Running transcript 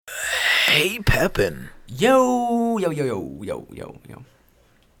Hey, Pepin. Yo, yo, yo, yo, yo, yo,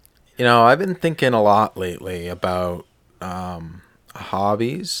 yo. I've been thinking a lot lately about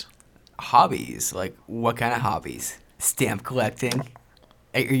hobbies. Hobbies? Like, what kind of hobbies? Stamp collecting?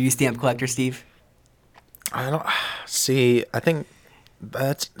 Are you a stamp collector, Steve? I don't see. I think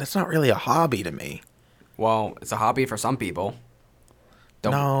that's not really a hobby to me. Well, it's a hobby for some people.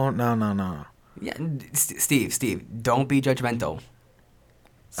 Don't. No, no, no, no. Yeah, Steve, don't be judgmental.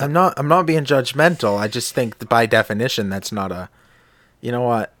 So, I'm not being judgmental. I just think that by definition that's not a. You know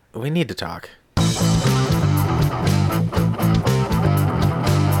what? We need to talk.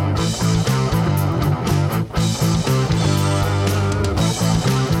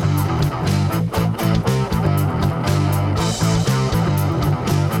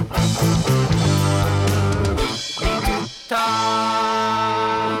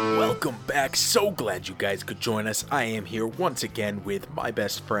 Welcome back. So glad you guys could join us. I am here once again with my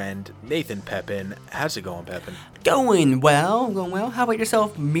best friend, Nathan Pepin. How's it going, Pepin? going well. How about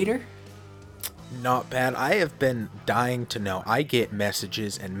yourself, Meter? Not bad. I have been dying to know. I get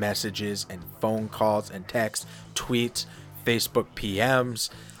messages and phone calls and texts, tweets, Facebook PMs.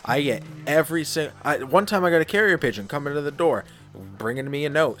 I get every single. One time I got a carrier pigeon coming to the door, bringing me a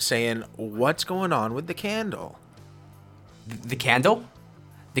note saying, "What's going on with the candle?" The candle?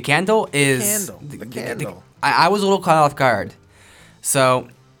 The candle is. The candle. I was a little caught off guard. So,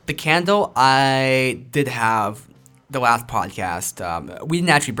 the candle, I did have the last podcast. We didn't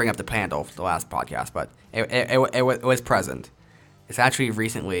actually bring up the candle for the last podcast, but it was present. It's actually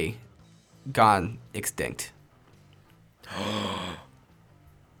recently gone extinct.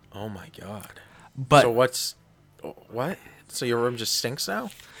 Oh my god. But So what? So your room just stinks now?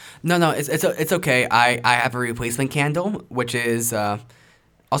 no, it's okay. I have a replacement candle, which is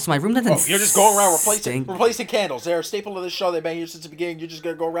also my room doesn't. You're just going around stink. replacing candles. They're a staple of the show. They've been here since the beginning. You're just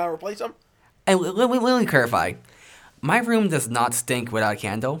gonna go around and replace them? And let me clarify. My room does not stink without a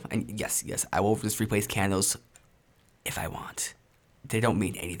candle. And yes, I will just replace candles if I want. They don't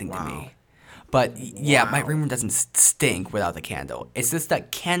mean anything to me. But yeah, my room doesn't stink without the candle. It's just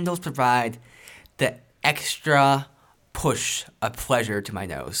that candles provide the extra push of pleasure to my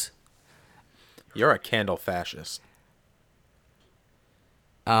nose. You're a candle fascist.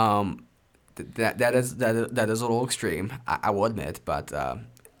 That is a little extreme. I will admit, but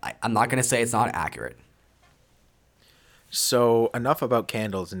I'm not gonna say it's not accurate. So enough about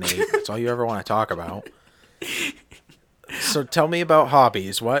candles, Nate. That's all you ever want to talk about. So tell me about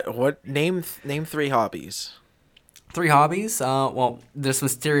hobbies. What name 3 hobbies? 3 hobbies. Well, there's some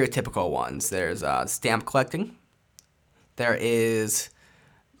stereotypical ones. There's stamp collecting. There is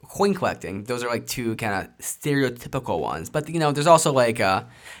coin collecting. Those are like 2 kind of stereotypical ones. But there's also like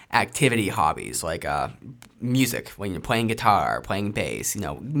activity hobbies, like music, when you're playing guitar, playing bass,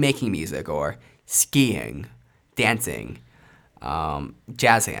 making music, or skiing, dancing,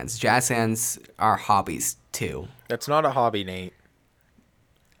 jazz hands. Jazz hands are hobbies too. That's not a hobby, Nate.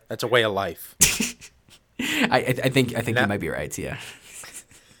 That's a way of life. I think you might be right. Yeah.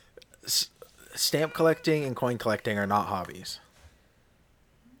 Stamp collecting and coin collecting are not hobbies.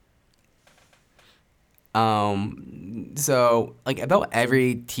 So like about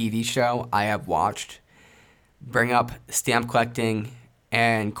every TV show I have watched bring up stamp collecting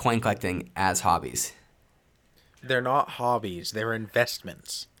and coin collecting as hobbies. They're not hobbies. They're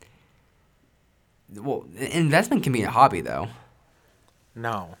investments. Well, investment can be a hobby though.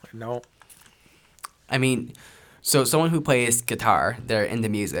 No. I mean, so someone who plays guitar, they're into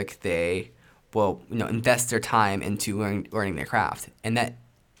music, they will, invest their time into learning their craft. And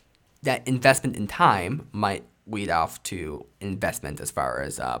that investment in time might lead off to investment as far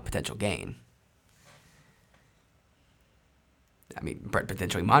as potential gain. I mean,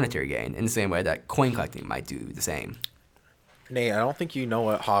 potentially monetary gain, in the same way that coin collecting might do the same. Nate, I don't think you know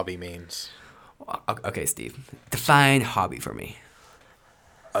what hobby means. Okay, Steve, define hobby for me.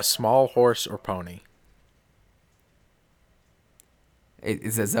 A small horse or pony.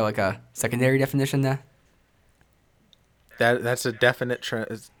 Is that like a secondary definition there? That's a definite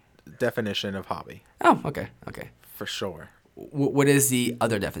definition of hobby. Oh, okay. For sure. What is the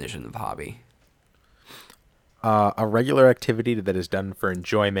other definition of hobby? A regular activity that is done for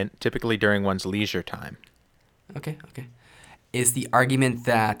enjoyment, typically during one's leisure time. Okay. Is the argument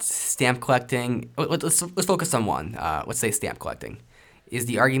that stamp collecting... Let's focus on one. Let's say stamp collecting. Is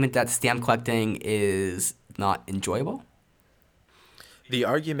the argument that stamp collecting is not enjoyable? The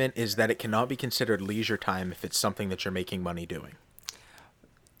argument is that it cannot be considered leisure time if it's something that you're making money doing.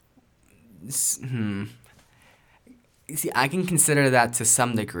 See, I can consider that to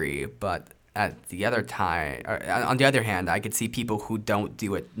some degree, but at the other time, on the other hand, I could see people who don't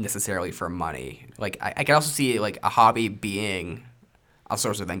do it necessarily for money. Like I could also see like a hobby being a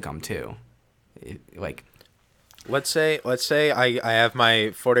source of income too. Like Let's say I have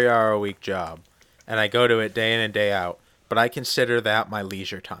my 40-hour a week job, and I go to it day in and day out, but I consider that my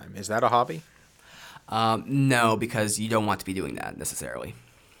leisure time. Is that a hobby? no, because you don't want to be doing that necessarily.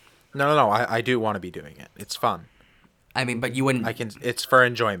 No. I do want to be doing it. It's fun. I mean, but you wouldn't. It's for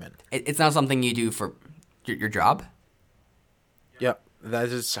enjoyment. It's not something you do for your job. Yep. That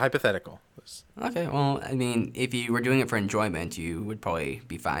is hypothetical. Okay, well, I mean, if you were doing it for enjoyment, you would probably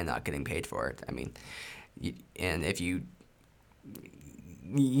be fine not getting paid for it. I mean, and if you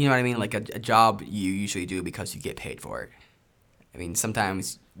know what I mean, like a job you usually do because you get paid for it. I mean,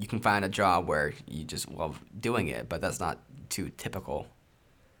 sometimes you can find a job where you just love doing it, but that's not too typical.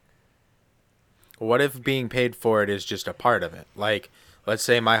 What if being paid for it is just a part of it? Like, let's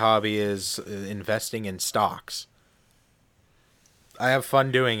say my hobby is investing in stocks. I have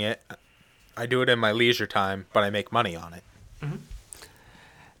fun doing it. I do it in my leisure time, but I make money on it. Mm-hmm.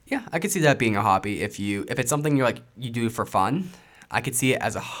 Yeah, I could see that being a hobby. If it's something you do for fun, I could see it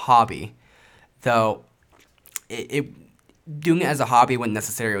as a hobby. Though, doing it as a hobby wouldn't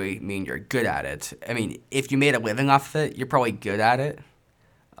necessarily mean you're good at it. I mean, if you made a living off of it, you're probably good at it.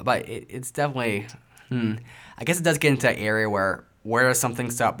 But it's definitely, I guess it does get into an area where does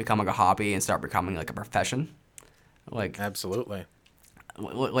something stop becoming a hobby and start becoming like a profession? Like Absolutely.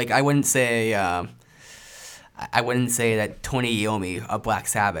 Like I wouldn't say that Tony Iommi of Black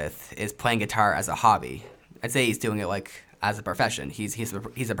Sabbath is playing guitar as a hobby. I'd say he's doing it like as a profession. He's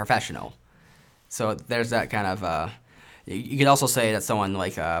a professional. So there's that kind of. You could also say that someone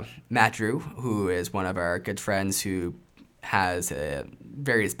like Matt Drew, who is one of our good friends who has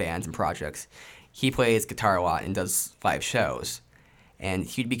various bands and projects, he plays guitar a lot and does live shows, and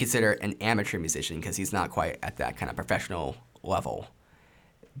he'd be considered an amateur musician because he's not quite at that kind of professional level.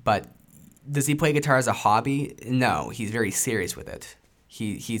 But does he play guitar as a hobby? No, he's very serious with it.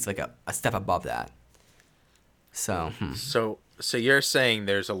 He's like a step above that. So So you're saying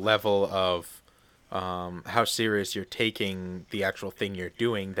there's a level of how serious you're taking the actual thing you're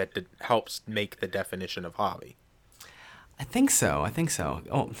doing that helps make the definition of hobby. I think so.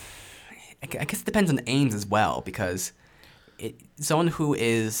 Oh, I guess it depends on the aims as well, because someone who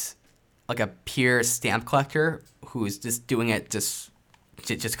is like a pure stamp collector who's just doing it just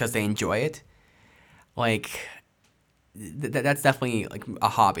because they enjoy it, like that's definitely like a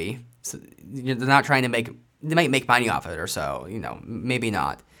hobby. So they're not trying to they might make money off it or so, maybe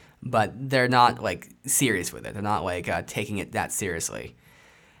not, but they're not like serious with it. They're not like taking it that seriously.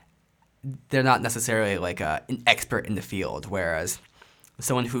 They're not necessarily like an expert in the field, whereas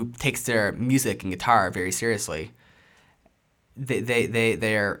someone who takes their music and guitar very seriously,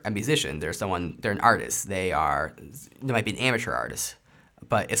 they're a musician. They're an artist. They might be an amateur artist,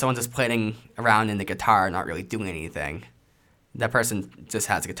 but if someone's just playing around in the guitar, not really doing anything, that person just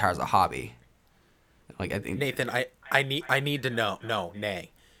has a guitar as a hobby. Like I think Nathan, I need to know. No, nay,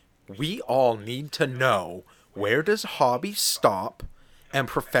 we all need to know, where does hobby stop and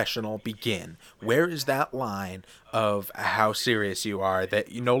professional begin? Where is that line of how serious you are,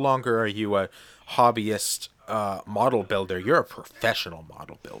 that no longer are you a hobbyist model builder, you're a professional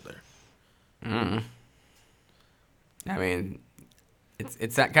model builder? I mean,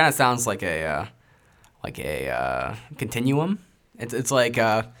 it's that kind of sounds like a continuum. It's like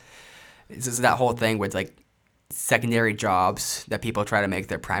it's just that whole thing with like secondary jobs that people try to make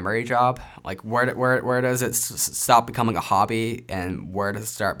their primary job. Like where does it stop becoming a hobby, and where does it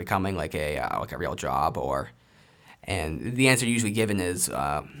start becoming like a real job? And the answer usually given is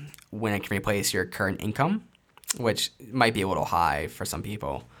when it can replace your current income, which might be a little high for some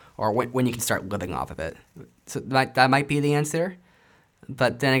people, or when you can start living off of it. So that might be the answer.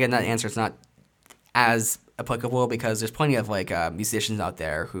 But then again, that answer is not as applicable, because there's plenty of like musicians out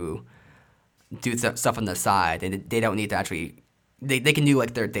there who do stuff on the side, and they don't need to actually. They can do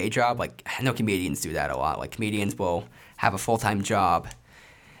like their day job. Like I know comedians do that a lot. Like comedians will have a full-time job,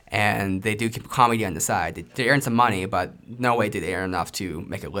 and they do comedy on the side. They earn some money, but no way do they earn enough to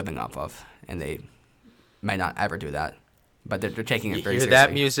make a living off of, and they might not ever do that. But they're taking it very seriously. You hear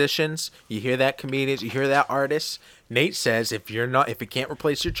that, musicians? You hear that, comedians? You hear that, artists? Nate says if it can't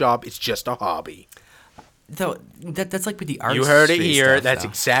replace your job, it's just a hobby. Though that's like with the arts. You heard it here. Stuff, That's though.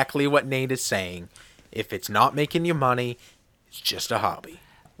 exactly what Nate is saying. If it's not making you money, it's just a hobby.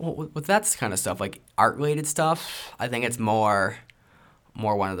 Well, with that kind of stuff, like art-related stuff, I think it's more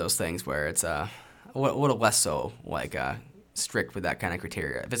one of those things where it's a little less so like strict with that kind of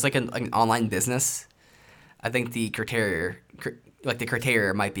criteria. If it's like an online business, I think the criteria like the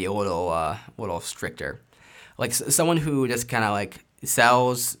criteria might be a little stricter. Like someone who just kind of like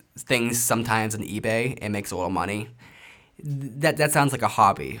sells things sometimes on eBay and makes a little money. That sounds like a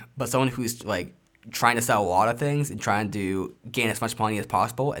hobby. But someone who's like trying to sell a lot of things and trying to gain as much money as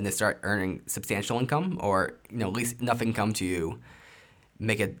possible and then start earning substantial income, or at least enough income to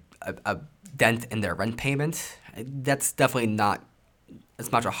make a dent in their rent payment, that's definitely not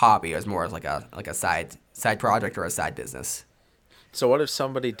as much a hobby as more as like a side project or a side business. So what if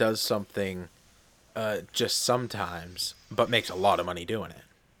somebody does something just sometimes, but makes a lot of money doing it?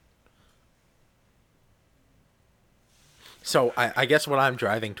 So I guess what I'm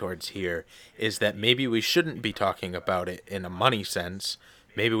driving towards here is that maybe we shouldn't be talking about it in a money sense.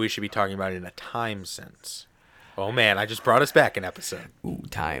 Maybe we should be talking about it in a time sense. Oh man, I just brought us back an episode. Ooh,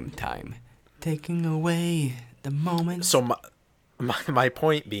 time, taking away the moments. So my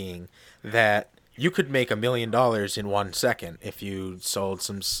point being that you could make $1 million in 1 second if you sold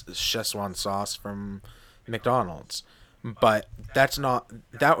some Szechuan sauce from McDonald's. But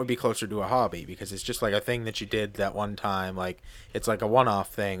that would be closer to a hobby, because it's just like a thing that you did that one time. Like, it's like a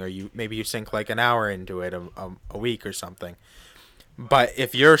one-off thing, or maybe you sink like an hour into it a week or something. But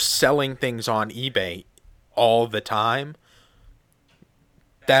if you're selling things on eBay all the time,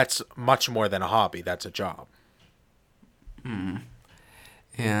 that's much more than a hobby. That's a job.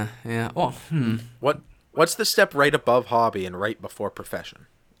 Yeah. Well, What's the step right above hobby and right before profession?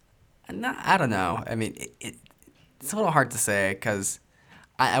 I don't know. I mean, it's a little hard to say because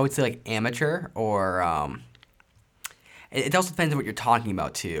I would say like amateur or it also depends on what you're talking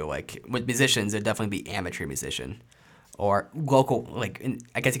about too. Like with musicians, it'd definitely be amateur musician or local. Like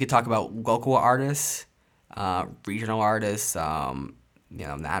I guess you could talk about local artists, regional artists,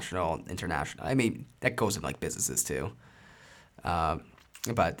 national, international. I mean that goes in like businesses too.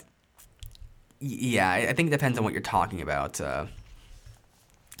 But yeah, I think it depends on what you're talking about.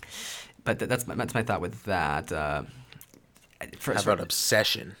 But that's my thought with that. How about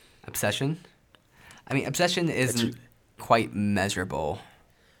obsession? Obsession? I mean, obsession isn't quite measurable.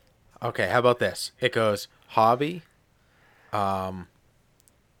 Okay, how about this? It goes hobby,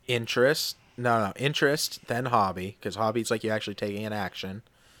 interest. No, interest, then hobby, because hobby's like you're actually taking an action.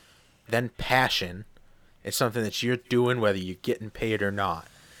 Then passion. It's something that you're doing whether you're getting paid or not.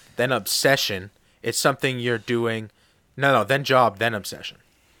 Then obsession. It's something you're doing. No, then job, then obsession.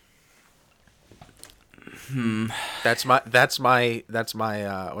 That's my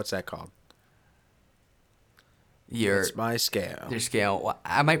what's that called? It's my scale. Your scale. Well,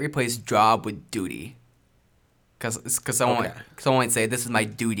 I might replace job with duty. Because someone might say, this is my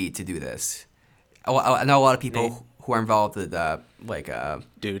duty to do this. I know a lot of people who are involved with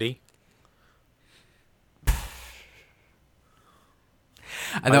duty.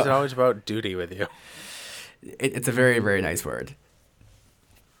 I know, why is it always about duty with you? It's a very, very nice word.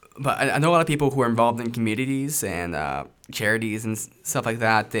 But I know a lot of people who are involved in communities and charities and stuff like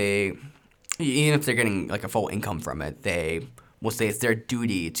that. They, even if they're getting like a full income from it, they will say it's their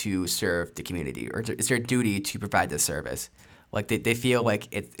duty to serve the community, or it's their duty to provide this service. Like they feel like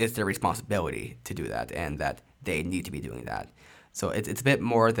it's their responsibility to do that, and that they need to be doing that. So it's a bit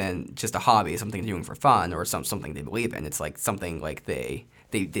more than just a hobby, something they're doing for fun, or something they believe in. It's like something like they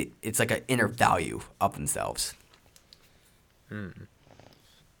it's like an inner value of themselves.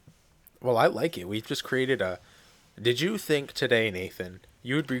 Well, I like it. We've just created a... Did you think today, Nathan,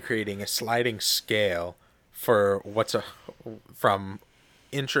 you would be creating a sliding scale for from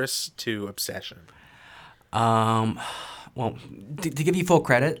interest to obsession? Well, to give you full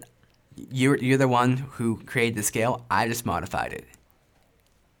credit, you're the one who created the scale. I just modified it.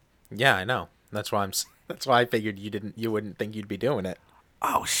 Yeah, I know. That's why I figured you wouldn't think you'd be doing it.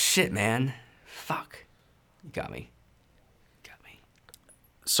 Oh shit, man! Fuck, you got me.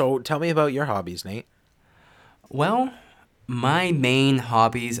 So tell me about your hobbies, Nate. Well, my main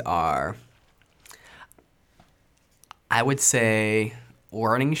hobbies are, I would say,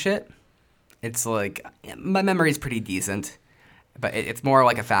 learning shit. It's like, my memory is pretty decent, but it's more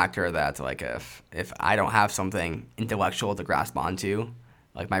like a factor that like if I don't have something intellectual to grasp onto,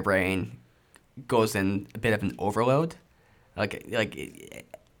 like my brain goes in a bit of an overload. It's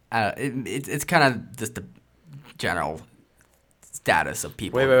kind of just the general status of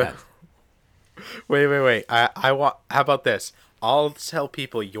people. Wait. I want. How about this? I'll tell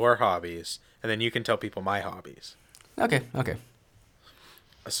people your hobbies, and then you can tell people my hobbies. Okay.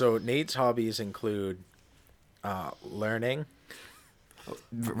 So Nate's hobbies include learning.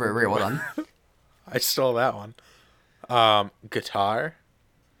 Very well done. I stole that one. Guitar.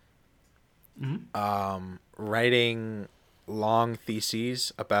 Writing long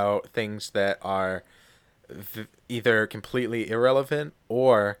theses about things that are either completely irrelevant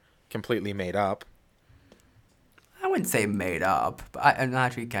or completely made up. I wouldn't say made up, but I'm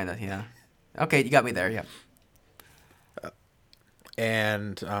actually kind of, yeah. Okay, you got me there, yeah.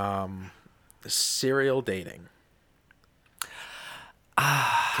 And serial dating.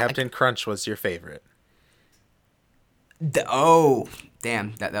 Captain Crunch was your favorite. Oh,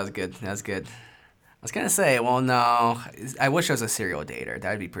 damn, that was good. That was good. I was gonna say, well, no, I wish I was a serial dater.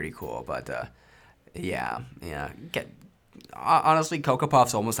 That'd be pretty cool, but yeah. Honestly, Cocoa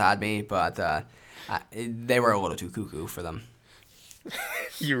Puffs almost had me, but they were a little too cuckoo for them.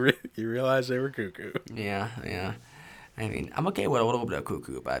 You realize they were cuckoo. Yeah. I mean, I'm okay with a little bit of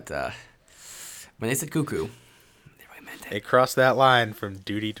cuckoo, but when they said cuckoo, they really meant it. They crossed that line from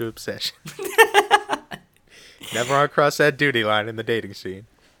duty to obsession. Never want to cross that duty line in the dating scene.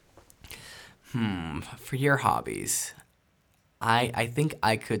 For your hobbies, I think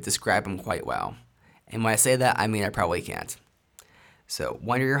I could describe them quite well. And when I say that, I mean I probably can't. So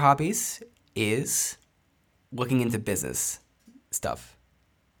one of your hobbies is looking into business stuff.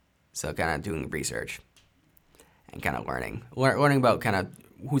 So kind of doing research and kind of learning about kind of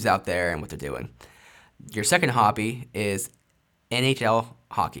who's out there and what they're doing. Your second hobby is NHL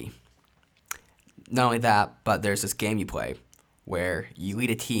hockey. Not only that, but there's this game you play where you lead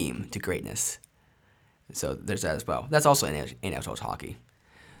a team to greatness. So there's that as well. That's also NHL hockey.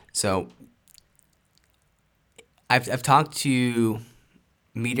 So I've talked to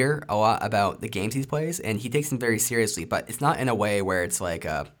Meter a lot about the games he plays, and he takes them very seriously. But it's not in a way where it's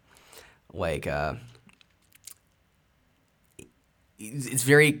it's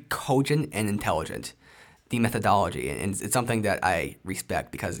very cogent and intelligent. The methodology, and it's something that I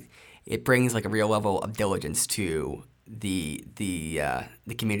respect because it brings like a real level of diligence to the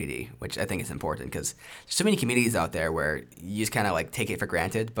community, which I think is important because there's so many communities out there where you just kind of like take it for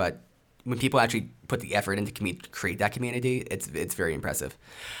granted, but when people actually put the effort into create that community, it's very impressive.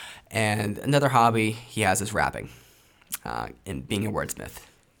 And another hobby he has is rapping, and being a wordsmith.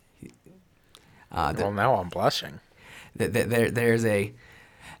 Well, now I'm blushing. There's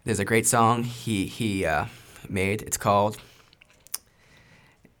a great song he made. It's called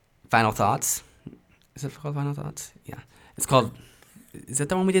Final Thoughts. Is it called Final Thoughts? Yeah. It's called... Is that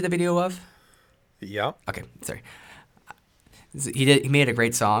the one we did the video of? Yeah. Okay, sorry. He made a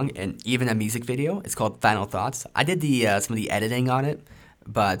great song and even a music video. It's called Final Thoughts. I did some of the editing on it,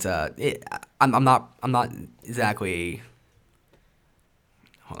 but I'm not exactly...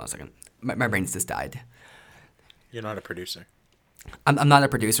 Hold on a second. My brain's just died. You're not a producer. I'm not a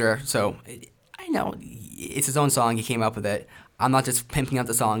producer, so I know it's his own song. He came up with it. I'm not just pimping out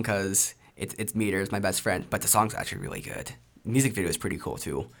the song because it's Meter's my best friend, but the song's actually really good. The music video is pretty cool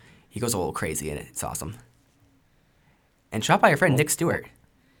too. He goes a little crazy in it. It's awesome. And shot by your friend Nick Stewart.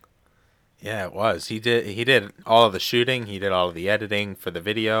 Yeah, it was. He did all of the shooting. He did all of the editing for the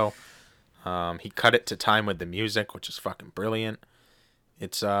video. He cut it to time with the music, which is fucking brilliant.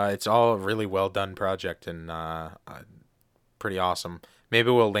 It's all a really well done project and pretty awesome.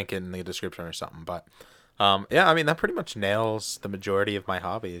 Maybe we'll link it in the description or something. But yeah, I mean that pretty much nails the majority of my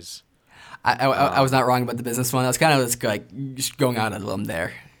hobbies. I was not wrong about the business one. I was kind of just going out on a limb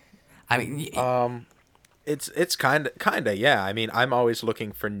there. I mean, it's kind of yeah. I mean, I'm always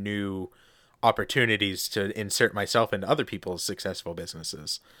looking for new opportunities to insert myself into other people's successful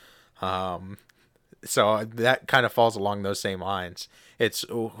businesses. So that kind of falls along those same lines. It's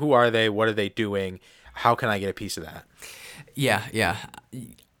who are they? What are they doing? How can I get a piece of that? Yeah.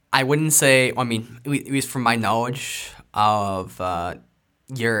 I wouldn't say, I mean, at least from my knowledge of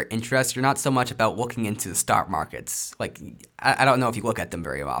your interest, you're not so much about looking into the stock markets. Like, I don't know if you look at them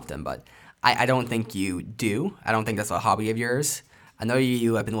very often, but I don't think you do. I don't think that's a hobby of yours. I know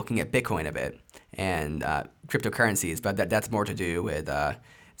you have been looking at Bitcoin a bit and cryptocurrencies, but that's more to do with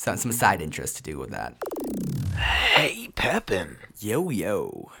some side interest to do with that. Hey, Pepin.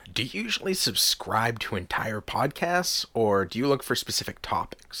 Yo. Do you usually subscribe to entire podcasts, or do you look for specific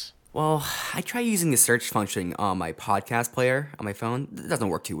topics? Well, I try using the search function on my podcast player on my phone. It doesn't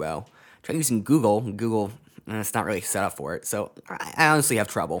work too well. Try using Google. Google, it's not really set up for it, so I honestly have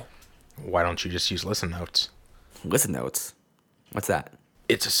trouble. Why don't you just use Listen Notes? Listen Notes? What's that?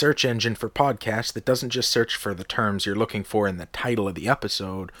 It's a search engine for podcasts that doesn't just search for the terms you're looking for in the title of the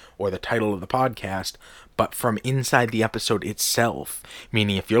episode or the title of the podcast, but from inside the episode itself.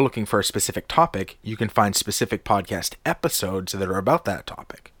 Meaning if you're looking for a specific topic, you can find specific podcast episodes that are about that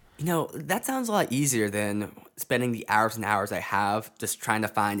topic. You know, that sounds a lot easier than spending the hours and hours I have just trying to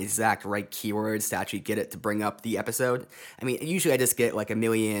find the exact right keywords to actually get it to bring up the episode. I mean, usually I just get like a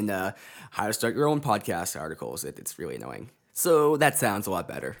million how to start your own podcast articles. It's really annoying. So that sounds a lot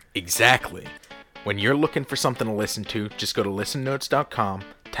better. Exactly. When you're looking for something to listen to, just go to listennotes.com,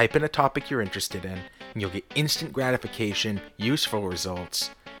 type in a topic you're interested in, and you'll get instant gratification, useful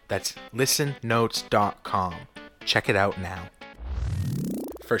results. That's listennotes.com. Check it out now.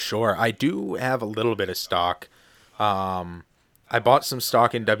 For sure. I do have a little bit of stock. I bought some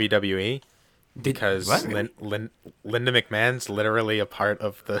stock in WWE because Linda McMahon's literally a part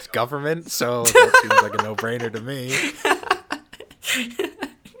of the government, so that seems like a no-brainer to me.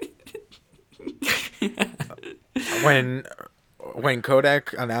 When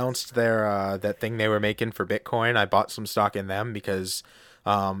Kodak announced their that thing they were making for Bitcoin, I bought some stock in them because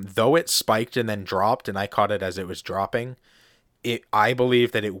though it spiked and then dropped, and I caught it as it was dropping, I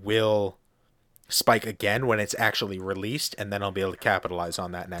believe that it will spike again when it's actually released, and then I'll be able to capitalize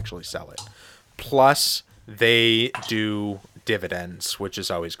on that and actually sell it. Plus, they do dividends, which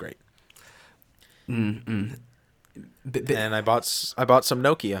is always great. And I bought some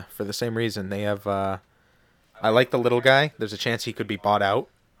Nokia for the same reason. They have I like the little guy. There's a chance he could be bought out.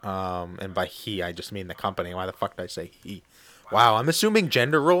 And by he, I just mean the company. Why the fuck did I say he? Wow, I'm assuming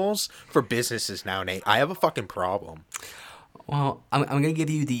gender roles for businesses now, Nate. I have a fucking problem. Well, I'm going to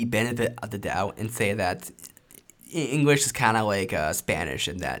give you the benefit of the doubt and say that English is kind of like Spanish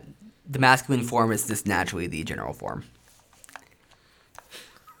in that the masculine form is just naturally the general form.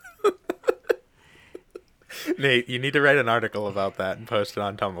 Nate, you need to write an article about that and post it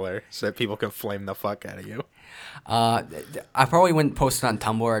on Tumblr so that people can flame the fuck out of you. I probably wouldn't post it on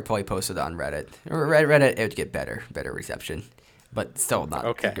Tumblr. I'd probably post it on Reddit. Reddit, it would get better reception. But still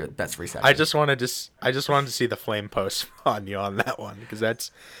not good. Best reception. I just wanted to see the flame post on you on that one, because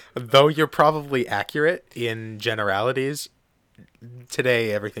that's, though you're probably accurate in generalities,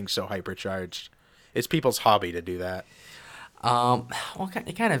 today everything's so hypercharged. It's people's hobby to do that. Well,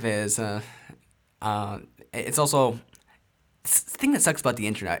 it kind of is. It's also the thing that sucks about the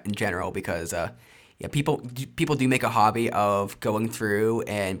internet in general, because people do make a hobby of going through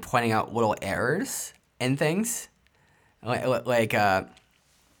and pointing out little errors in things. Like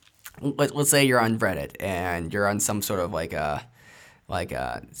let's say you're on Reddit and you're on some sort of like a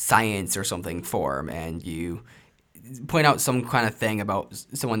science or something forum, and you point out some kind of thing about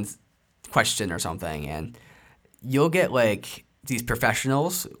someone's question or something, and you'll get like these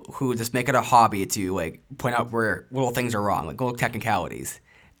professionals who just make it a hobby to like point out where little things are wrong, like little technicalities,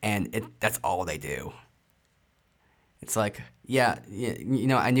 and that's all they do. It's like, yeah,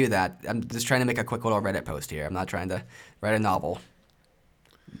 I knew that. I'm just trying to make a quick little Reddit post here. I'm not trying to write a novel.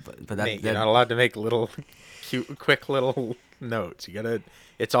 But that, Nate, you're not allowed to make little, cute, quick little notes. You gotta.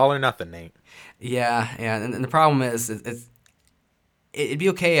 It's all or nothing, Nate. Yeah, and the problem is, it'd be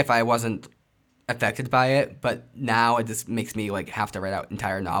okay if I wasn't affected by it, but now it just makes me like have to write out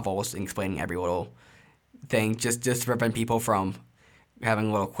entire novels and explaining every little thing just to prevent people from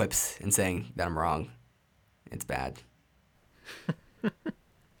having little quips and saying that I'm wrong. It's bad.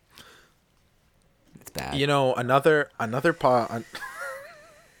 It's bad. Another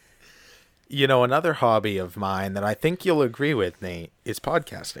hobby of mine that I think you'll agree with, Nate, is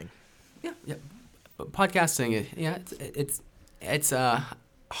podcasting. Yeah. Podcasting, it's a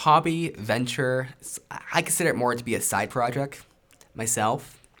hobby venture. I consider it more to be a side project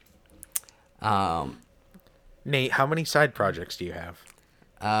myself. Nate, how many side projects do you have?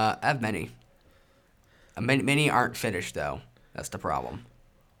 I have many. Many aren't finished though. That's the problem.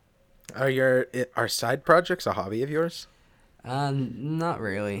 Are side projects a hobby of yours? Not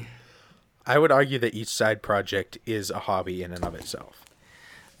really. I would argue that each side project is a hobby in and of itself.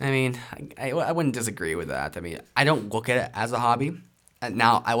 I mean, I wouldn't disagree with that. I mean, I don't look at it as a hobby.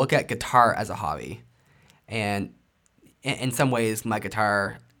 Now, I look at guitar as a hobby. And in some ways, my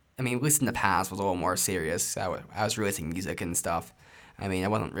guitar, I mean, at least in the past, was a little more serious. I was releasing music and stuff. I mean, I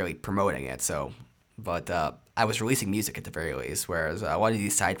wasn't really promoting it, but I was releasing music at the very least, whereas a lot of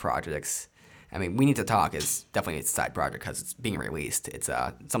these side projects, I mean, We Need to Talk is definitely a side project because it's being released. It's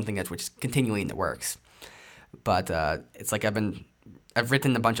something which is continually in the works. But it's like I've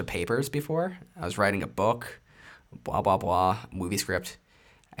written a bunch of papers before. I was writing a book, blah, blah, blah, movie script,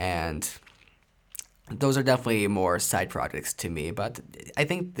 and those are definitely more side projects to me, but I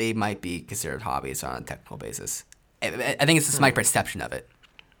think they might be considered hobbies on a technical basis. I think it's just my perception of it.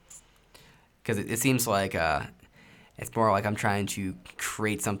 Because it seems like it's more like I'm trying to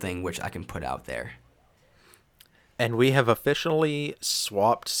create something which I can put out there. And we have officially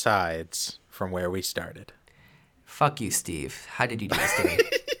swapped sides from where we started. Fuck you, Steve. How did you do this to me?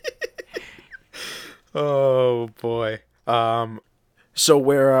 Oh, boy. So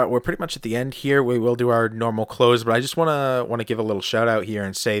we're pretty much at the end here. We will do our normal close, but I just want to give a little shout out here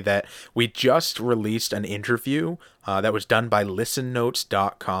and say that we just released an interview that was done by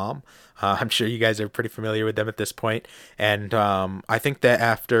ListenNotes.com. I'm sure you guys are pretty familiar with them at this point, and I think that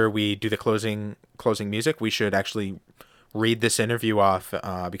after we do the closing music, we should actually read this interview off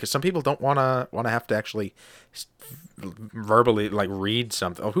because some people don't want to have to actually verbally like read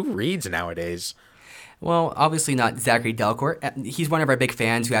something. Oh, who reads nowadays? Well, obviously not Zachary Delcourt. He's one of our big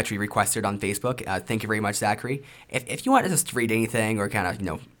fans who actually requested on Facebook. Thank you very much, Zachary. If you want us to read anything or kind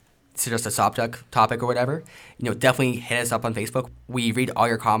of, suggest a topic or whatever, definitely hit us up on Facebook. We read all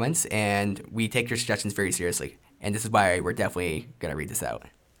your comments and we take your suggestions very seriously. And this is why we're definitely going to read this out.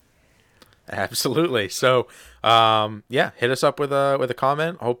 Absolutely. So, hit us up with a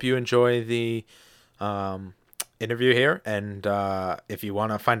comment. Hope you enjoy the interview here, and if you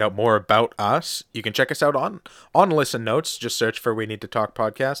want to find out more about us, you can check us out on Listen Notes. Just search for We Need to Talk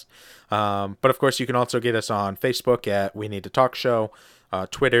podcast. But of course, you can also get us on Facebook at We Need to Talk Show,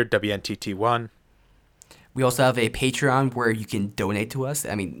 Twitter WNTT1. We also have a Patreon where you can donate to us.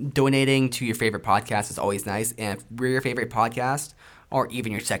 I mean, donating to your favorite podcast is always nice, and if we're your favorite podcast, or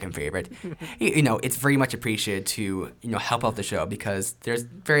even your second favorite, it's very much appreciated to, help out the show, because there's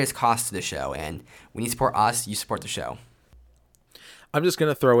various costs to the show, and when you support us, you support the show. I'm just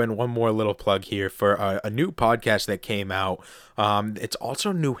going to throw in one more little plug here for a new podcast that came out. It's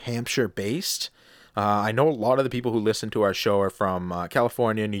also New Hampshire based. I know a lot of the people who listen to our show are from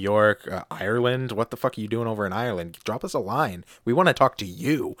California, New York, Ireland. What the fuck are you doing over in Ireland? Drop us a line. We want to talk to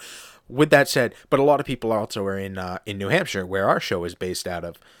you. With that said, but a lot of people also are in New Hampshire, where our show is based out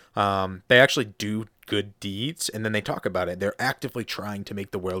of. They actually do good deeds, and then they talk about it. They're actively trying to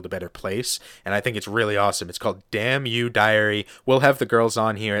make the world a better place, and I think it's really awesome. It's called Damn You Diary. We'll have the girls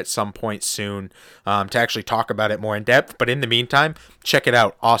on here at some point soon to actually talk about it more in depth, but in the meantime, check it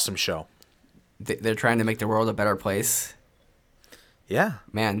out. Awesome show. They're trying to make the world a better place. Yeah.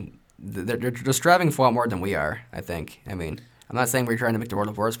 Man, they're striving for a lot more than we are, I think. I mean, I'm not saying we're trying to make the world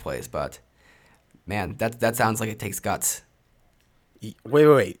a worse place, but man, that sounds like it takes guts.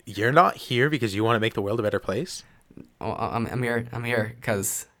 Wait. You're not here because you want to make the world a better place? Oh, I'm here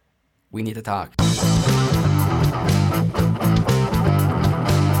because we need to talk.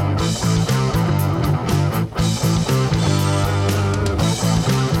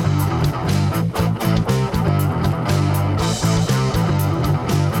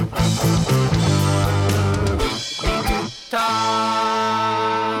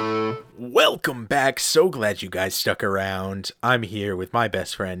 Welcome back. So glad you guys stuck around. I'm here with my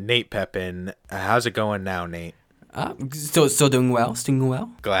best friend, Nate Pepin. How's it going now, Nate? Still doing well.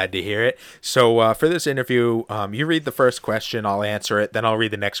 Glad to hear it. So for this interview, you read the first question, I'll answer it, then I'll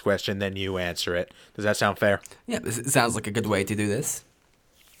read the next question, then you answer it. Does that sound fair? Yeah, it sounds like a good way to do this.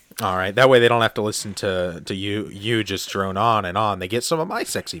 All right. That way they don't have to listen to you just drone on and on. They get some of my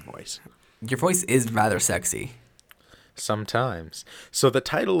sexy voice. Your voice is rather sexy. Sometimes. So the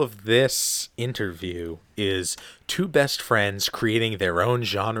title of this interview is Two Best Friends Creating Their Own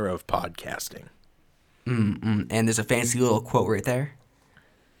Genre of Podcasting. And there's a fancy little quote right there.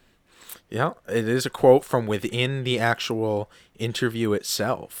 Yeah, it is a quote from within the actual interview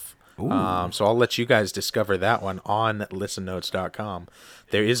itself. So I'll let you guys discover that one on listennotes.com.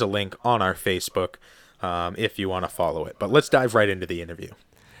 There is a link on our Facebook if you want to follow it. But let's dive right into the interview.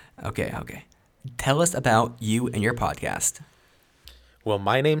 Okay. Tell us about you and your podcast. Well,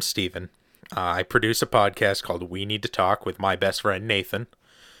 my name's Steven. I produce a podcast called We Need to Talk with my best friend Nathan.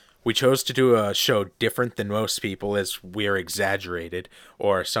 We chose to do a show different than most people, as we're exaggerated,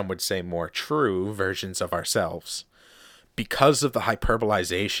 or some would say more true, versions of ourselves. Because of the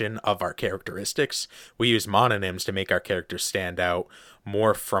hyperbolization of our characteristics, we use mononyms to make our characters stand out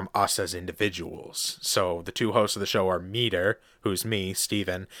more from us as individuals. So the two hosts of the show are Meter, who's me,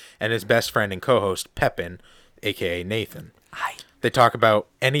 Steven, and his best friend and co-host, Pepin, aka Nathan. Hi. They talk about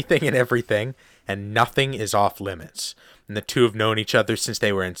anything and everything, and nothing is off limits. And the two have known each other since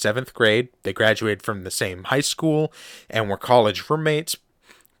they were in 7th grade. They graduated from the same high school and were college roommates.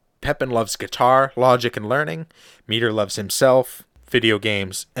 Pepin loves guitar, logic, and learning. Meter loves himself, video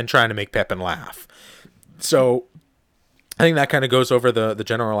games, and trying to make Pepin laugh. So I think that kind of goes over the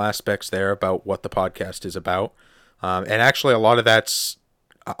general aspects there about what the podcast is about. And actually, all of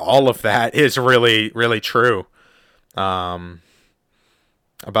that is really, really true. About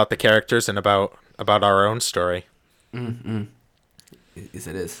the characters and about our own story. Mm-hmm. Yes,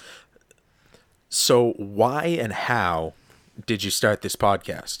 it is. So why and how did you start this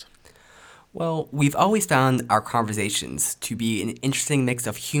podcast? Well, we've always found our conversations to be an interesting mix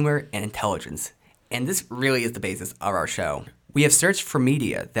of humor and intelligence. And this really is the basis of our show. We have searched for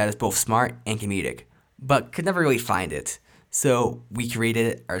media that is both smart and comedic, but could never really find it. So we created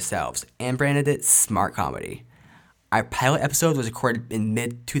it ourselves and branded it Smart Comedy. Our pilot episode was recorded in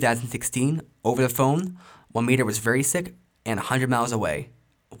mid 2016 over the phone while Meter was very sick and 100 miles away,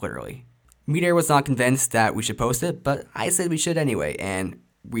 literally. Meter was not convinced that we should post it, but I said we should anyway, and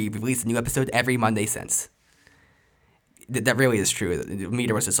we released a new episode every Monday since. That really is true.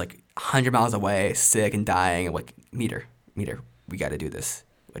 Meter was just like 100 miles away, sick and dying, and like, Meter, we got to do this.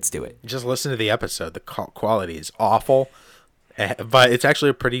 Let's do it. Just listen to the episode. The quality is awful, but it's actually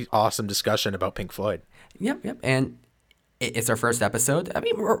a pretty awesome discussion about Pink Floyd. Yep. And it's our first episode. I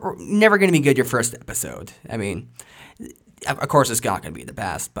mean, we're never going to be good your first episode. I mean, of course, it's not going to be the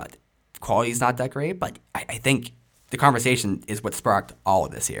best, but quality is not that great. But I think the conversation is what sparked all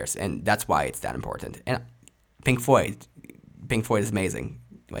of this here, and that's why it's that important. And Pink Floyd is amazing.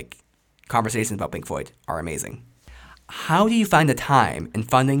 Like, conversations about Pink Floyd are amazing. How do you find the time and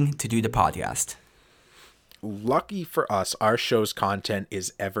funding to do the podcast? Lucky for us, our show's content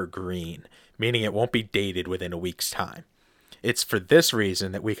is evergreen, meaning it won't be dated within a week's time. It's for this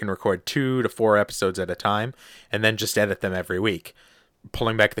reason that we can record 2 to 4 episodes at a time and then just edit them every week.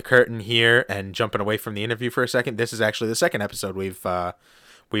 Pulling back the curtain here and jumping away from the interview for a second, this is actually the second episode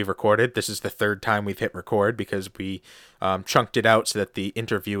we've recorded. This is the third time we've hit record because we chunked it out so that the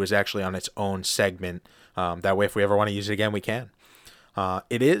interview is actually on its own segment. That way, if we ever want to use it again, we can.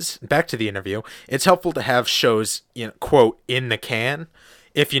 It is, back to the interview, it's helpful to have shows, quote, in the can,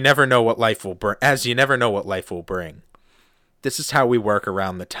 if you never know what life will bring, as you never know what life will bring. This is how we work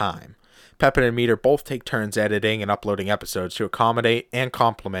around the time. Pepin and Meter both take turns editing and uploading episodes to accommodate and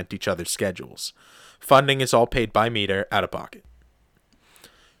complement each other's schedules. Funding is all paid by Meter out of pocket.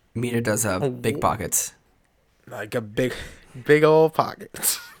 Meter does have big pockets. Like a big old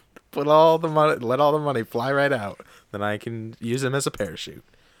pockets. Put all the money, let all the money fly right out. Then I can use them as a parachute.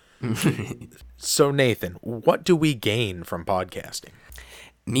 So Nathan, what do we gain from podcasting?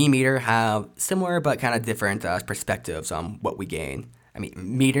 Me and Meter have similar but kind of different perspectives on what we gain. I mean,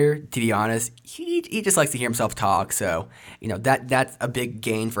 Meter, to be honest, he just likes to hear himself talk, so that's a big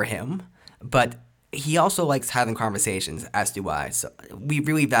gain for him. But he also likes having conversations, as do I. So we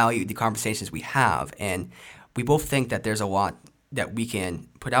really value the conversations we have, and we both think that there's a lot that we can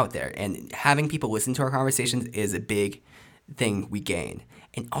put out there. And having people listen to our conversations is a big thing we gain.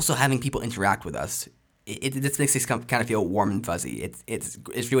 And also having people interact with us, this makes us kind of feel warm and fuzzy.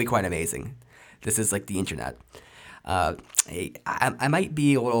 It's really quite amazing. This is like the internet. I might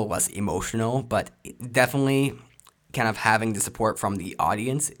be a little less emotional, but definitely kind of having the support from the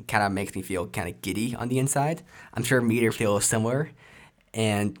audience kind of makes me feel kind of giddy on the inside. I'm sure Meter feels similar,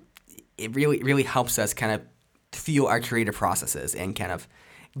 and it really helps us kind of feel our creative processes and kind of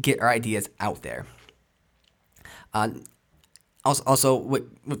get our ideas out there. Also, what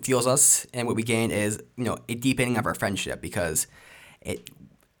fuels us and what we gain is a deepening of our friendship, because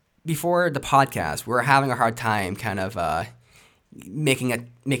before the podcast we were having a hard time kind of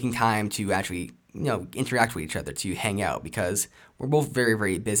making time to actually interact with each other, to hang out, because we're both very,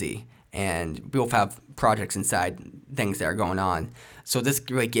 very busy and we both have projects inside things that are going on. So this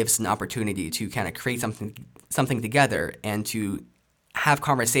really gives an opportunity to kind of create something together and to have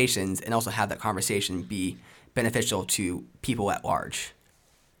conversations, and also have that conversation be beneficial to people at large.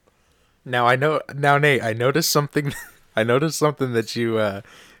 Now Nate, I noticed something. I noticed something that you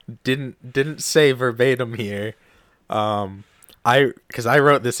didn't say verbatim here. Because I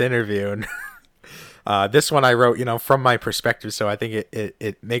wrote this interview, and this one I wrote, from my perspective. So I think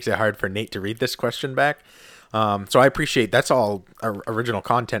it makes it hard for Nate to read this question back. So I appreciate that's all original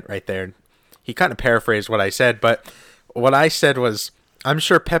content right there. He kind of paraphrased what I said, but what I said was, I'm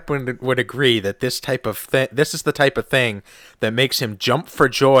sure Pep would agree that this is the type of thing that makes him jump for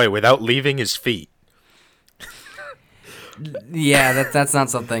joy without leaving his feet. Yeah, that's not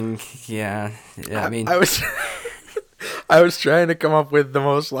something. Yeah. I mean, I was trying to come up with the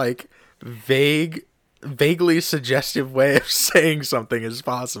most vaguely suggestive way of saying something as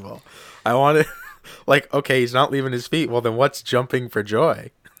possible. I wanted, okay, he's not leaving his feet. Well, then what's jumping for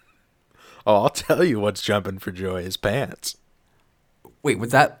joy? Oh, I'll tell you what's jumping for joy: his pants. Wait,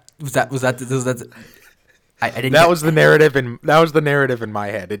 was that? I didn't. That was the narrative in my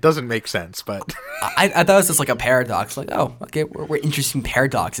head. It doesn't make sense, but I thought it was just like a paradox. Like, oh, okay, we're introducing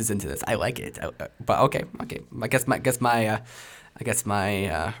paradoxes into this. I like it, but okay. I guess my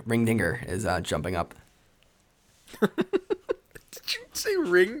ring dinger is jumping up. Did you say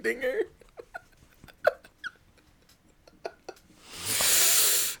ring dinger?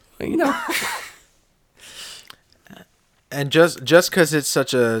 And just because it's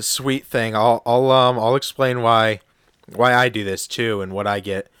such a sweet thing, I'll explain why why I do this too, and what I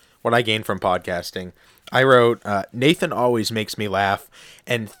gain from podcasting. I wrote, Nathan always makes me laugh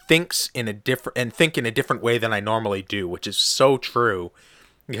and think in a different way than I normally do, which is so true,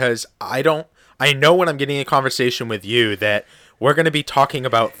 because I know when I'm getting a conversation with you that we're going to be talking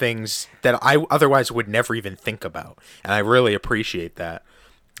about things that I otherwise would never even think about, and I really appreciate that.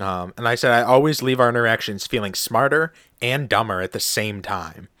 And I said I always leave our interactions feeling smarter and dumber at the same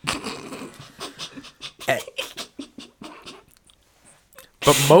time.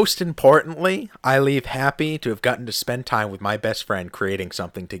 But most importantly, I leave happy to have gotten to spend time with my best friend creating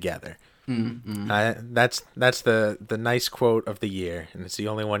something together. Mm-hmm. That's the nice quote of the year, and it's the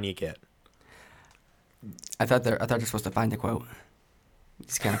only one you get. I thought they're supposed to find the quote.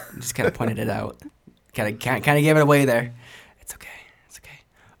 Just kind of pointed it out. Kind of gave it away there. It's okay.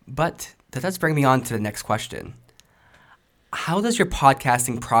 But that does bring me on to the next question. How does your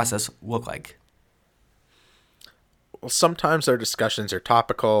podcasting process look like? Well, sometimes our discussions are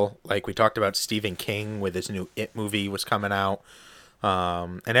topical, like we talked about Stephen King with his new It movie was coming out.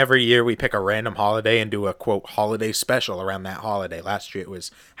 And every year we pick a random holiday and do a, quote, holiday special around that holiday. Last year it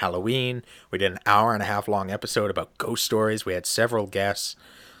was Halloween. We did an 1.5 hour long episode about ghost stories. We had several guests.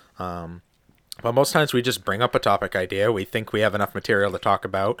 But most times we just bring up a topic idea we think we have enough material to talk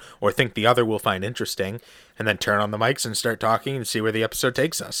about, or think the other will find interesting, and then turn on the mics and start talking and see where the episode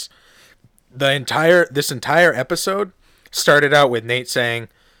takes us. This entire episode started out with Nate saying,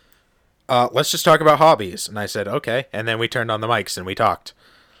 let's just talk about hobbies. And I said, okay. And then we turned on the mics and we talked.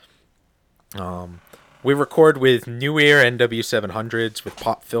 We record with Newear NW700s with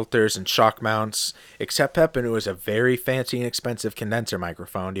pop filters and shock mounts, except Pep, and it was a very fancy and expensive condenser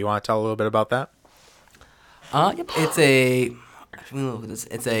microphone. Do you want to tell a little bit about that? Yep. It's a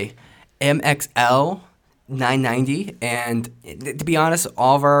MXL 990, and to be honest,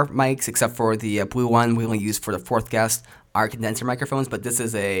 all of our mics except for the blue one we only use for the fourth guest are condenser microphones. But this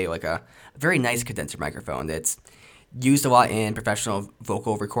is a very nice condenser microphone that's used a lot in professional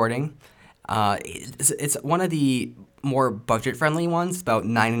vocal recording. It's one of the more budget-friendly ones, about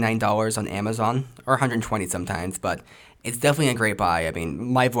 $99 on Amazon, or $120 sometimes, but it's definitely a great buy. I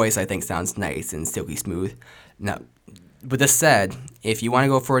mean, my voice, I think, sounds nice and silky smooth. Now, with this said, if you want to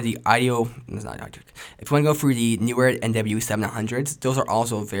go for the if you want to go for the newer NW700s, those are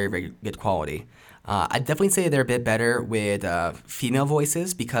also very, very good quality. I'd definitely say they're a bit better with female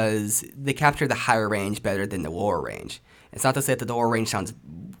voices because they capture the higher range better than the lower range. It's not to say that the lower range sounds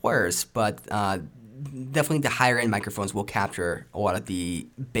worse, but definitely the higher end microphones will capture a lot of the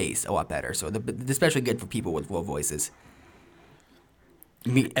bass a lot better. So they're especially good for people with low voices.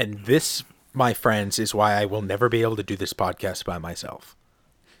 And this, my friends, is why I will never be able to do this podcast by myself.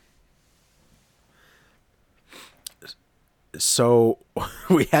 So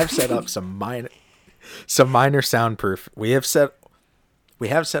we have set up some minor soundproof. We have set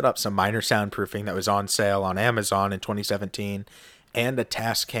up some minor soundproofing that was on sale on Amazon in 2017, and a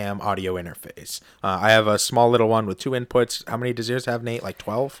Tascam audio interface. I have a small little one with 2 inputs. How many does yours have, Nate? Like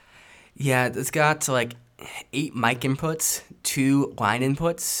 12? Yeah, it's got like 8 mic inputs, 2 line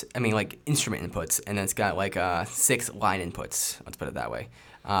inputs. I mean, like instrument inputs, and then it's got like 6 line inputs. Let's put it that way.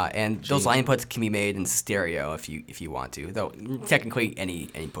 And those line inputs can be made in stereo if you want to. Though technically any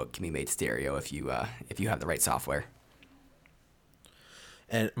input can be made stereo if you have the right software.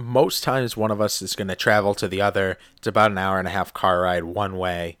 And most times one of us is going to travel to the other. It's about an 1.5 hour car ride one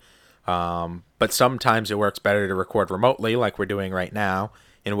way. But sometimes it works better to record remotely like we're doing right now,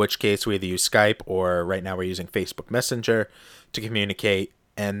 in which case we either use Skype or right now we're using Facebook Messenger to communicate.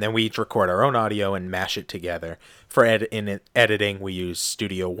 And then we each record our own audio and mash it together. For editing, we use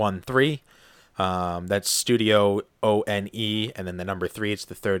Studio One 3. That's Studio ONE, and then the number 3. It's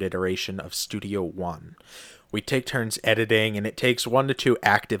the third iteration of Studio One. We take turns editing, and it takes 1 to 2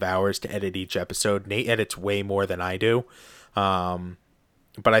 active hours to edit each episode. Nate edits way more than I do. But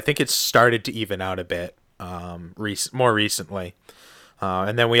I think it's started to even out a bit more recently.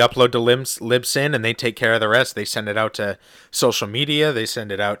 And then we upload to Libsyn, and they take care of the rest. They send it out to social media. They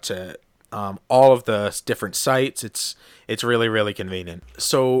send it out to all of the different sites. It's really, really convenient.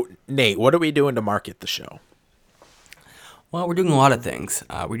 So, Nate, what are we doing to market the show? Well, we're doing a lot of things.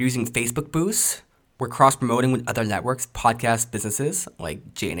 We're using Facebook boosts. We're cross-promoting with other networks, podcast businesses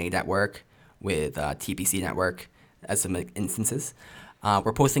like JNA Network, with TPC Network, as some instances.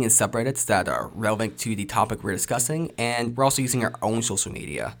 We're posting in subreddits that are relevant to the topic we're discussing, and we're also using our own social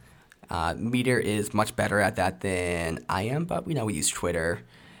media. Meteor is much better at that than I am, but we use Twitter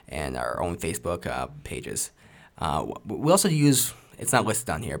and our own Facebook pages. We also use, it's not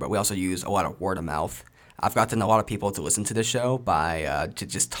listed on here, but we also use a lot of word of mouth. I've gotten a lot of people to listen to the show by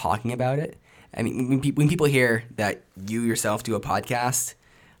just talking about it. I mean, when people hear that you yourself do a podcast,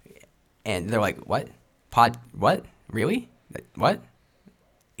 and they're like, "What? What? Really? What?"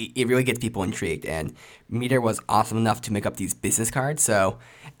 It really gets people intrigued. And Meter was awesome enough to make up these business cards. So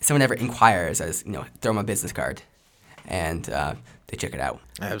if someone ever inquires, as throw them a business card, and they check it out.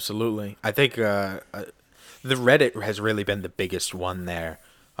 Absolutely. I think the Reddit has really been the biggest one there.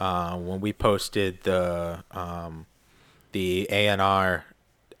 When we posted the A&R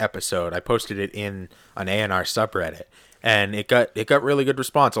episode, I posted it in an A&R subreddit, and it got really good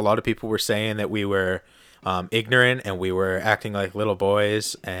response. A lot of people were saying that we were ignorant and we were acting like little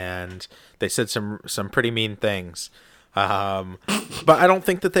boys, and they said some pretty mean things. But I don't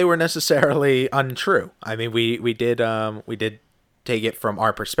think that they were necessarily untrue. I mean, we did take it from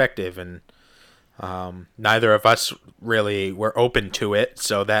our perspective, and neither of us really were open to it,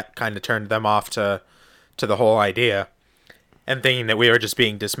 so that kind of turned them off to the whole idea, and thinking that we were just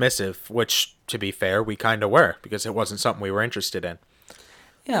being dismissive, which, to be fair, we kind of were, because it wasn't something we were interested in.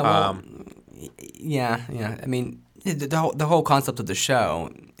 Yeah, well, yeah. I mean, the whole concept of the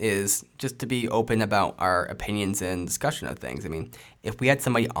show is just to be open about our opinions and discussion of things. I mean, if we had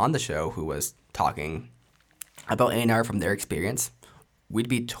somebody on the show who was talking about A&R from their experience, we'd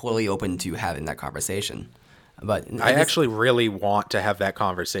be totally open to having that conversation. But I actually really want to have that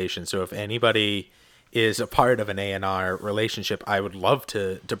conversation. So if anybody is a part of an A&R relationship, I would love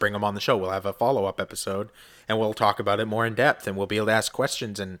to bring them on the show. We'll have a follow-up episode, and we'll talk about it more in depth, and we'll be able to ask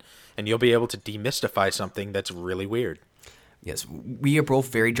questions, and you'll be able to demystify something that's really weird. Yes, we are both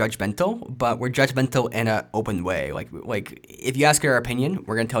very judgmental, but we're judgmental in an open way. Like if you ask our opinion,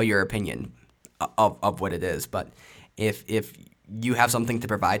 we're going to tell your opinion of what it is. But if you have something to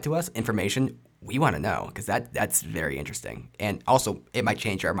provide to us, information, we want to know, because that's very interesting. And also, it might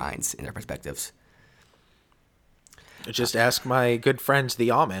change our minds and our perspectives. Just ask my good friends, the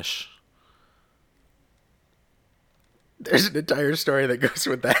Amish. There's an entire story that goes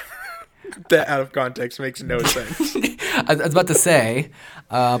with that. That out of context makes no sense. I was about to say,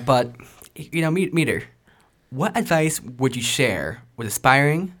 but, Meter, what advice would you share with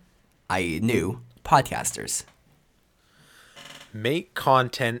aspiring, i.e. new, podcasters? Make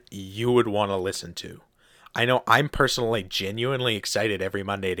content you would want to listen to. I know I'm personally genuinely excited every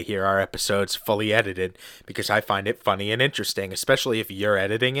Monday to hear our episodes fully edited, because I find it funny and interesting, especially if you're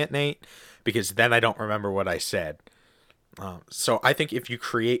editing it, Nate, because then I don't remember what I said. So I think if you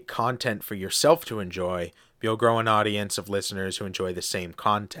create content for yourself to enjoy, you'll grow an audience of listeners who enjoy the same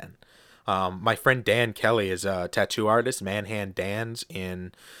content. My friend Dan Kelly is a tattoo artist, Manhand Dan's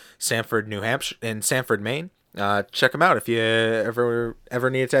in Sanford, Maine. Check him out if you ever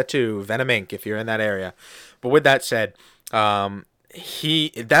need a tattoo. Venom Ink, if you're in that area. But with that said,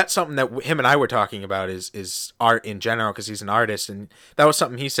 that's something that him and I were talking about is art in general, because he's an artist, and that was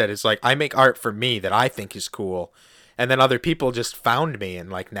something he said. It's like, I make art for me that I think is cool, and then other people just found me, and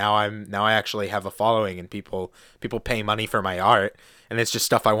like now I actually have a following, and people pay money for my art, and it's just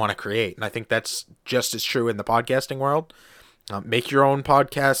stuff I want to create. And I think that's just as true in the podcasting world. Make your own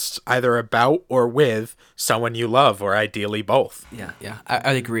podcasts either about or with someone you love, or ideally both. Yeah,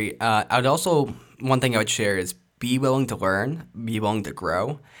 I'd agree. One thing I would share is be willing to learn, be willing to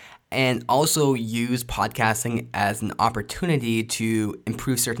grow, and also use podcasting as an opportunity to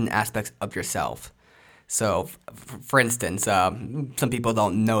improve certain aspects of yourself. So, for instance, some people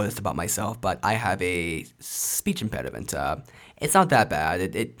don't know this about myself, but I have a speech impediment. It's not that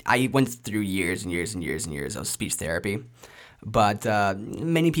bad. I went through years and years and years and years of speech therapy. But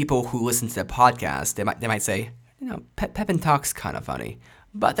many people who listen to the podcast, they might say, Pepin talks kind of funny.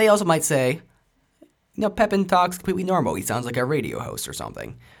 But they also might say, Pepin talks completely normal. He sounds like a radio host or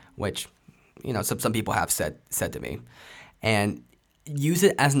something, which, some people have said to me. And use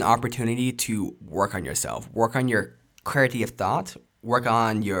it as an opportunity to work on yourself, work on your clarity of thought, work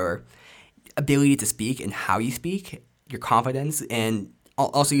on your ability to speak and how you speak, your confidence, and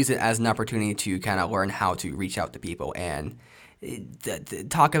also use it as an opportunity to kind of learn how to reach out to people and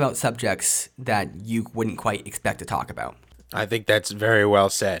talk about subjects that you wouldn't quite expect to talk about. I think that's very well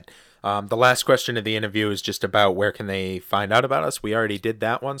said. The last question of the interview is just about where can they find out about us. We already did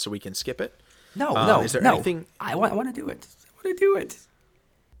that one, so we can skip it. Is there anything? I want to do it.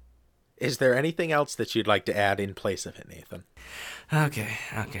 Is there anything else that you'd like to add in place of it, Nathan?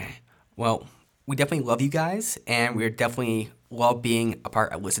 Okay. Well, we definitely love you guys, and we're definitely love being a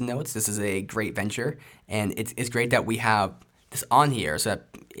part of Listen Notes. This is a great venture, and it's great that we have this on here. So that,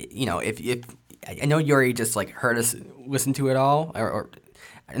 if I know you already just heard us listen to it all, or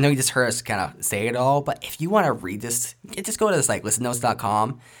I know you just heard us kind of say it all, but if you want to read this, just go to the site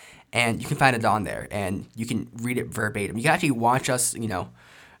listennotes.com, and you can find it on there, and you can read it verbatim. You can actually watch us,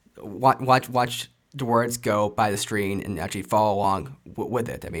 watch the words go by the screen and actually follow along with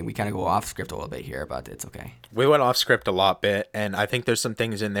it. I mean, we kind of go off script a little bit here, but it's okay. We went off script a lot bit, and I think there's some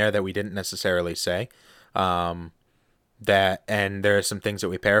things in there that we didn't necessarily say. And there are some things that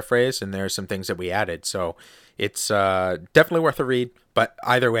we paraphrased, and there are some things that we added. So it's definitely worth a read. But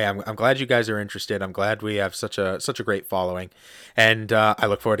either way, I'm glad you guys are interested. I'm glad we have such a great following, and I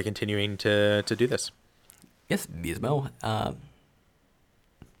look forward to continuing to do this. Yes, Gizmo.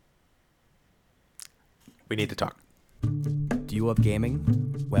 We need to talk. Do you love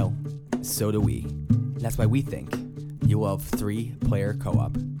gaming? Well, so do we. That's why we think you love 3-Player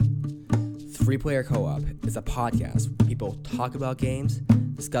Co-op. 3-Player Co-op is a podcast where people talk about games,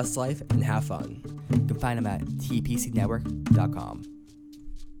 discuss life, and have fun. You can find them at tpcnetwork.com.